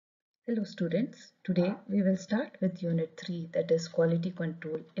Hello students, today we will start with Unit 3, that is Quality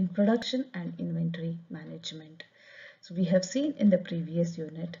Control in Production and Inventory Management. So we have seen in the previous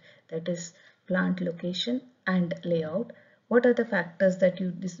unit, that is plant location and layout, what are the factors that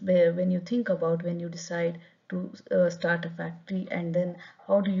when you think about when you decide to start a factory, and then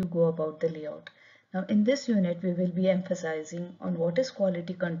how do you go about the layout. Now in this unit we will be emphasizing on what is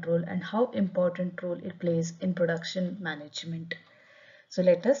quality control and how important role it plays in production management. So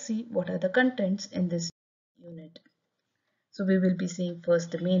let us see what are the contents in this unit. So we will be seeing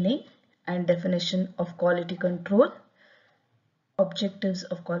first the meaning and definition of quality control, objectives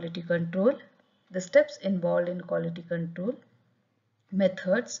of quality control, the steps involved in quality control,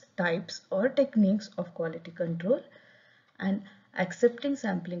 methods, types or techniques of quality control, and accepting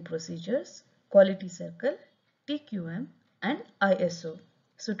sampling procedures, quality circle, TQM and ISO.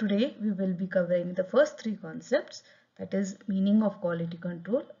 So today we will be covering the first three concepts, that is meaning of quality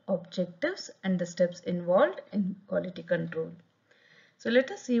control, objectives and the steps involved in quality control. So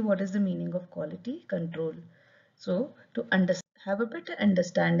let us see what is the meaning of quality control. So to have a better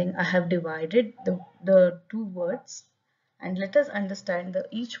understanding, I have divided the two words and let us understand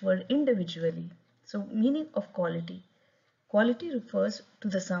each word individually. So meaning of quality. Quality refers to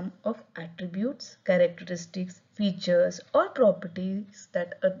the sum of attributes, characteristics, features or properties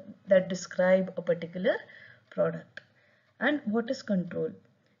that describe a particular product. And what is control?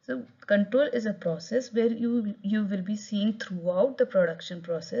 So control is a process where you will be seeing throughout the production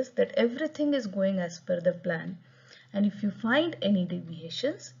process that everything is going as per the plan. And if you find any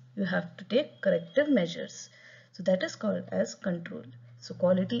deviations, you have to take corrective measures. So that is called as control. So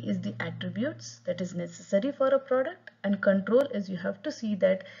quality is the attributes that is necessary for a product, and control is you have to see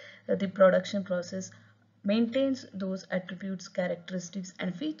that the production process maintains those attributes, characteristics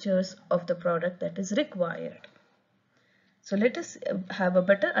and features of the product that is required. So let us have a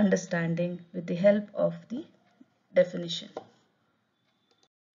better understanding with the help of the definition.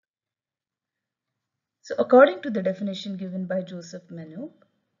 So according to the definition given by Joseph Menu,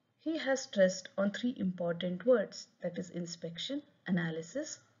 he has stressed on three important words, that is inspection,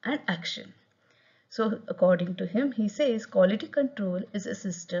 analysis and action. So according to him, he says quality control is a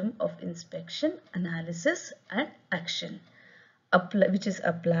system of inspection, analysis and action which is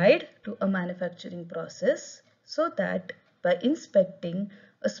applied to a manufacturing process so that by inspecting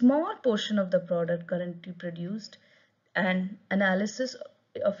a small portion of the product currently produced, an analysis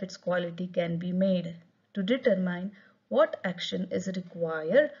of its quality can be made to determine what action is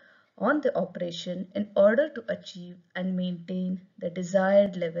required on the operation in order to achieve and maintain the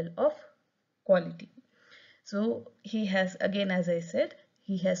desired level of quality. So he has, again as I said,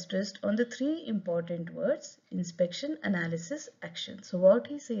 he has stressed on the three important words: inspection, analysis, action. So what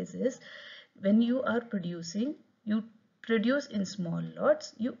he says is, when you are producing, you produce in small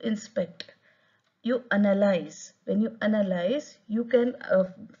lots, you inspect, you analyze. When you analyze, you can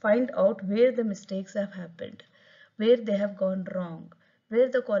find out where the mistakes have happened, where they have gone wrong, where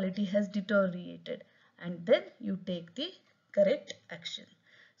the quality has deteriorated, and then you take the correct action.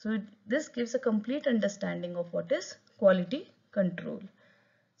 So this gives a complete understanding of what is quality control.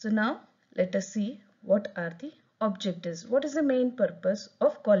 So now let us see what are the objectives. What is the main purpose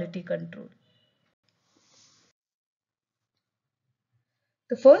of quality control?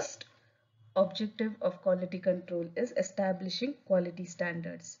 The first objective of quality control is establishing quality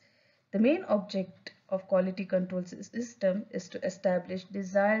standards. The main object of quality control system is to establish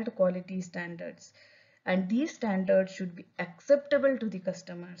desired quality standards, and these standards should be acceptable to the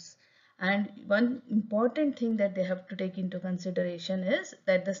customers. And one important thing that they have to take into consideration is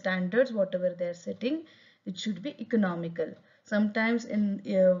that the standards, whatever they are setting, it should be economical. Sometimes in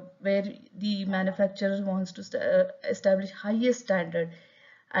where the manufacturer wants to establish highest standard,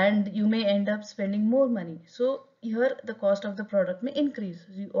 and you may end up spending more money. So here the cost of the product may increase.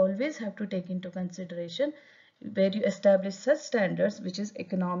 You always have to take into consideration where you establish such standards which is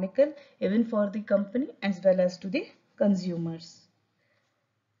economical even for the company as well as to the consumers.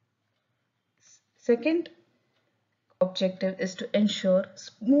 Second objective is to ensure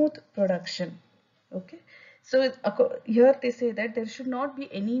smooth production. Okay, so here they say that there should not be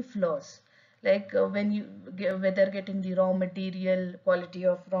any flaws, like when you whether getting the raw material, quality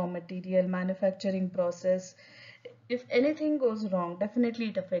of raw material, manufacturing process, if anything goes wrong, definitely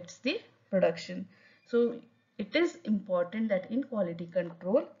it affects the production. So it is important that in quality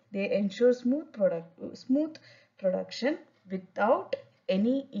control they ensure smooth production without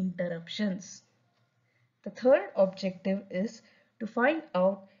any interruptions. The third objective is to find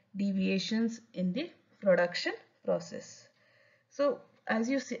out deviations in the production process. So as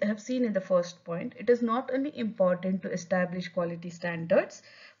have seen in the first point, it is not only important to establish quality standards,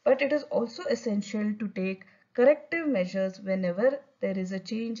 but it is also essential to take corrective measures whenever there is a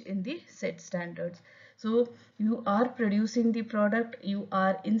change in the set standards. So you are producing the product, you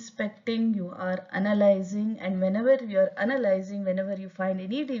are inspecting, you are analyzing, and whenever you are analyzing, whenever you find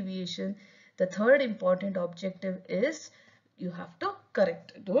any deviation, the third important objective is you have to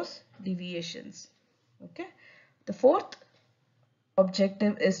correct those deviations. Okay. The fourth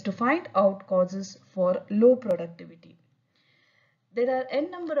objective is to find out causes for low productivity. There are n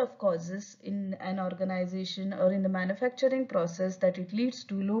number of causes in an organization or in the manufacturing process that it leads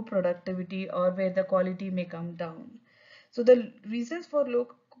to low productivity or where the quality may come down. So the reasons for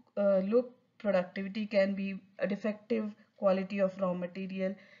low productivity can be a defective quality of raw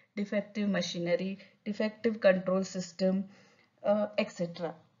material, defective machinery, defective control system,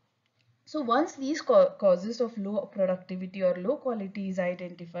 etc. So once these causes of low productivity or low quality is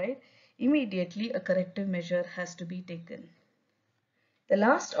identified, immediately a corrective measure has to be taken. The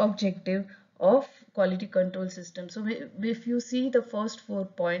last objective of quality control system. So if you see the first 4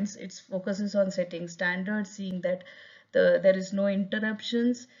 points, it focuses on setting standards, seeing that there is no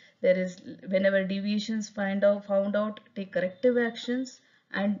interruptions, there is whenever deviations found out, take corrective actions,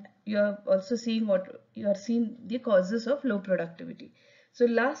 and you are also seeing the causes of low productivity. So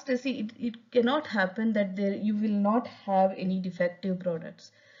last, see, it cannot happen that you will not have any defective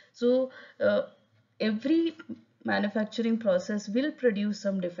products. So every manufacturing process will produce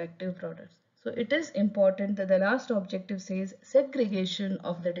some defective products. So it is important that the last objective says segregation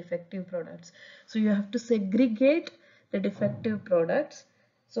of the defective products. So you have to segregate the defective products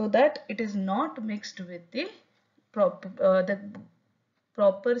so that it is not mixed with the proper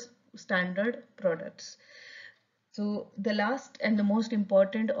standard products. So the last and the most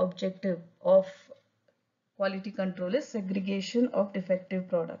important objective of quality control is segregation of defective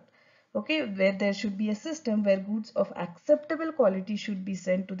product. Okay, where there should be a system where goods of acceptable quality should be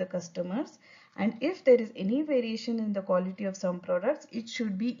sent to the customers, and if there is any variation in the quality of some products, it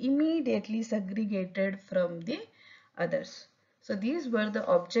should be immediately segregated from the others. So these were the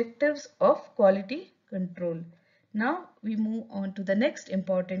objectives of quality control. Now we move on to the next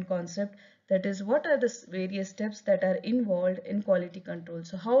important concept, that is what are the various steps that are involved in quality control.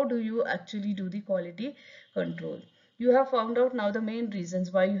 So how do you actually do the quality control? You have found out now the main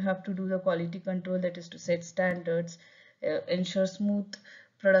reasons why you have to do the quality control, that is to set standards, ensure smooth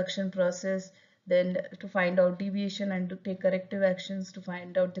production process, then to find out deviation and to take corrective actions, to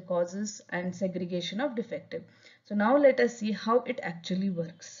find out the causes and segregation of defective. So now let us see how it actually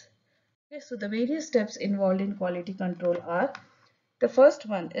works. Okay, so the various steps involved in quality control are, the first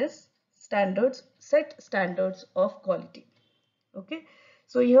one is standards, set standards of quality. Okay,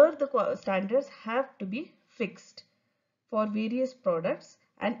 so here the standards have to be fixed for various products,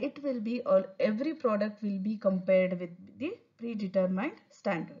 and it will be every product will be compared with the predetermined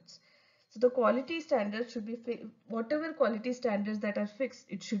standards. So the quality standards should be whatever quality standards that are fixed,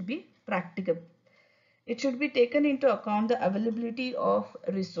 it should be practicable. It should be taken into account the availability of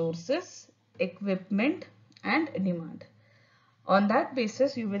resources, equipment, and demand. On that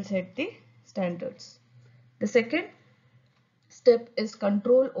basis, you will set the standards. The second step is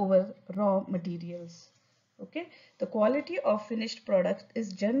control over raw materials. Okay, the quality of finished product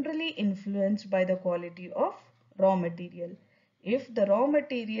is generally influenced by the quality of raw material. If the raw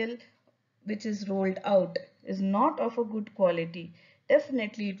material which is rolled out is not of a good quality,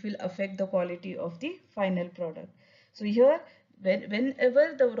 definitely it will affect the quality of the final product. So here,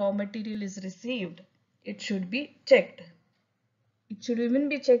 whenever the raw material is received, it should be checked. It should even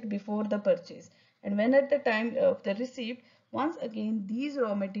be checked before the purchase. And when at the time of the receipt, once again these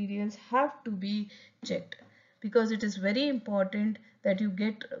raw materials have to be checked, because it is very important that you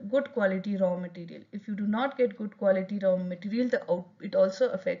get good quality raw material. If you do not get good quality raw material, it also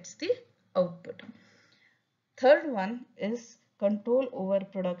affects the output. Third one is control over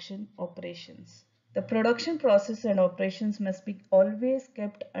production operations. The production process and operations must be always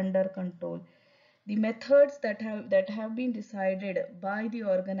kept under control. The methods that have been decided by the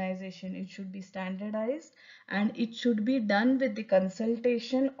organization, it should be standardized, and it should be done with the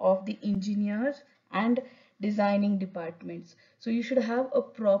consultation of the engineers and designing departments. So you should have a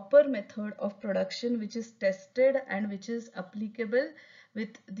proper method of production which is tested and which is applicable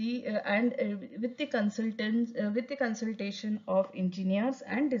with the consultants with the consultation of engineers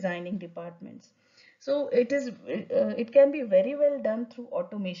and designing departments. So it can be very well done through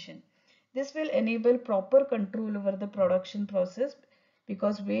automation. This will enable proper control over the production process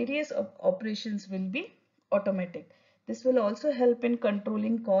because various operations will be automatic. This will also help in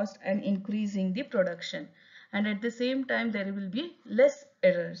controlling cost and increasing the production, and at the same time there will be less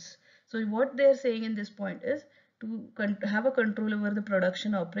errors. So what they are saying in this point is have a control over the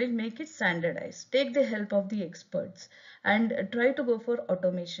production operation, make it standardized. Take the help of the experts and try to go for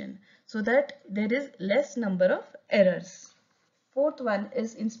automation so that there is less number of errors. Fourth one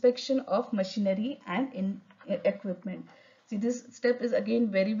is inspection of machinery and equipment. See, this step is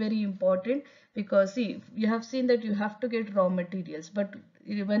again very important, because see, you have seen that you have to get raw materials, but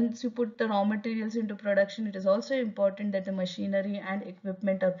once you put the raw materials into production, it is also important that the machinery and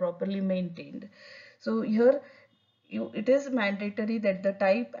equipment are properly maintained. So here it is mandatory that the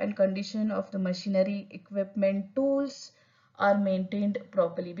type and condition of the machinery, equipment, tools are maintained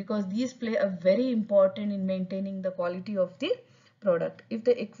properly, because these play a very important in maintaining the quality of the product. If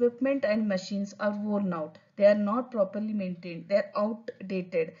the equipment and machines are worn out, they are not properly maintained, they are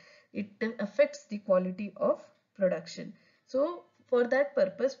outdated, it affects the quality of production. So for that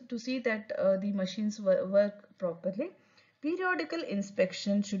purpose, to see that the machines work properly, periodical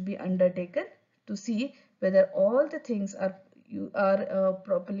inspection should be undertaken to see whether all the things are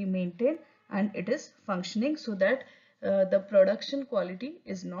properly maintained and it is functioning, so that the production quality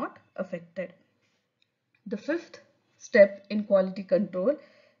is not affected. The fifth step in quality control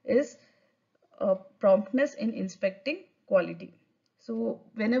is promptness in inspecting quality. So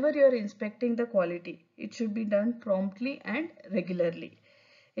whenever you are inspecting the quality, it should be done promptly and regularly.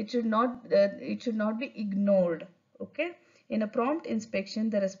 It should not be ignored. Okay. In a prompt inspection,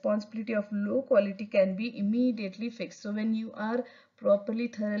 the responsibility of low quality can be immediately fixed. So when you are properly,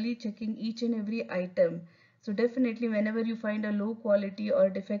 thoroughly checking each and every item, so definitely whenever you find a low quality or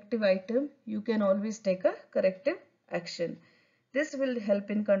defective item, you can always take a corrective action. This will help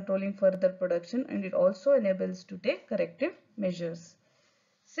in controlling further production, and it also enables to take corrective measures.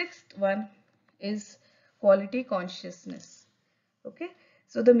 Sixth one is quality consciousness. Okay,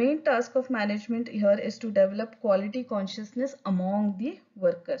 so the main task of management here is to develop quality consciousness among the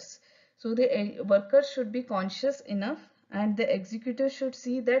workers. So the workers should be conscious enough, and the executives should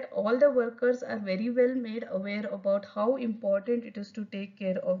see that all the workers are very well made aware about how important it is to take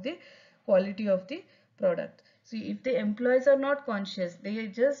care of the quality of the product. See, if the employees are not conscious, they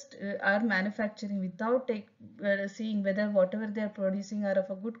just are manufacturing without seeing whether whatever they are producing are of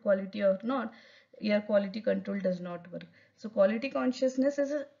a good quality or not, your quality control does not work. So quality consciousness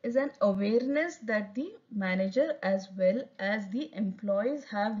is an awareness that the manager as well as the employees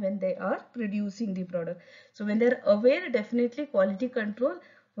have when they are producing the product. So when they are aware, definitely quality control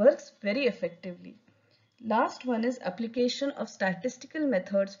works very effectively. Last one is application of statistical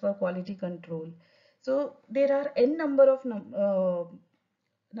methods for quality control. So there are n number of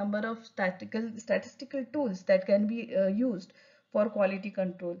statistical tools that can be used for quality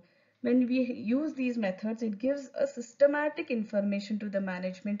control. When we use these methods, it gives a systematic information to the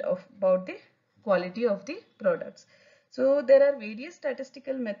management about the quality of the products. So there are various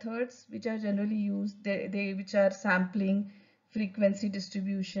statistical methods which are generally used, which are sampling, frequency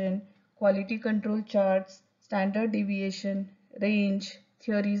distribution, quality control charts, standard deviation, range,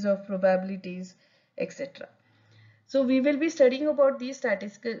 theories of probabilities, etc. So we will be studying about these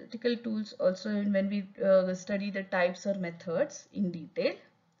statistical tools also when we study the types or methods in detail.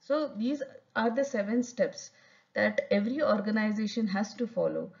 So these are the 7 steps that every organization has to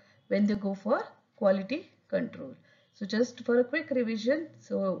follow when they go for quality control. So just for a quick revision,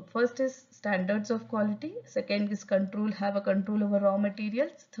 so first is standards of quality, second is have a control over raw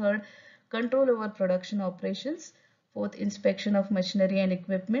materials, third, control over production operations, fourth, inspection of machinery and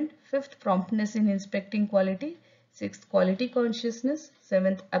equipment, fifth, promptness in inspecting quality, sixth, quality consciousness,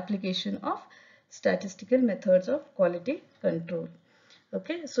 seventh, application of statistical methods of quality control.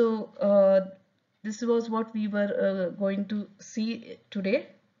 Okay, so this was what we were going to see today.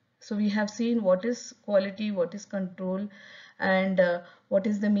 So we have seen what is quality, what is control, and what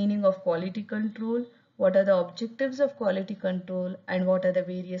is the meaning of quality control, what are the objectives of quality control, and what are the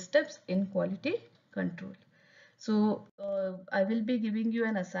various steps in quality control. So I will be giving you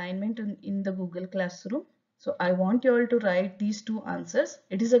an assignment in the Google Classroom. So I want you all to write these 2 answers.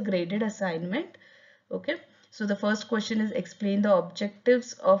 It is a graded assignment. Okay. So the first question is explain the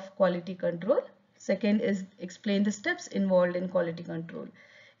objectives of quality control. Second is explain the steps involved in quality control.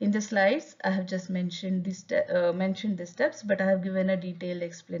 In the slides, I have just mentioned the steps, but I have given a detailed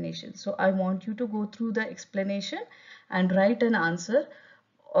explanation. So I want you to go through the explanation and write an answer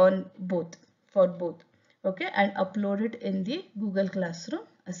on for both. Okay, and upload it in the Google Classroom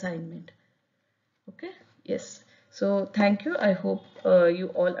assignment. Okay, yes. So thank you. I hope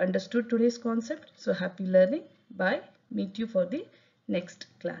you all understood today's concept. So happy learning. Bye. Meet you for the next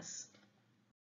class.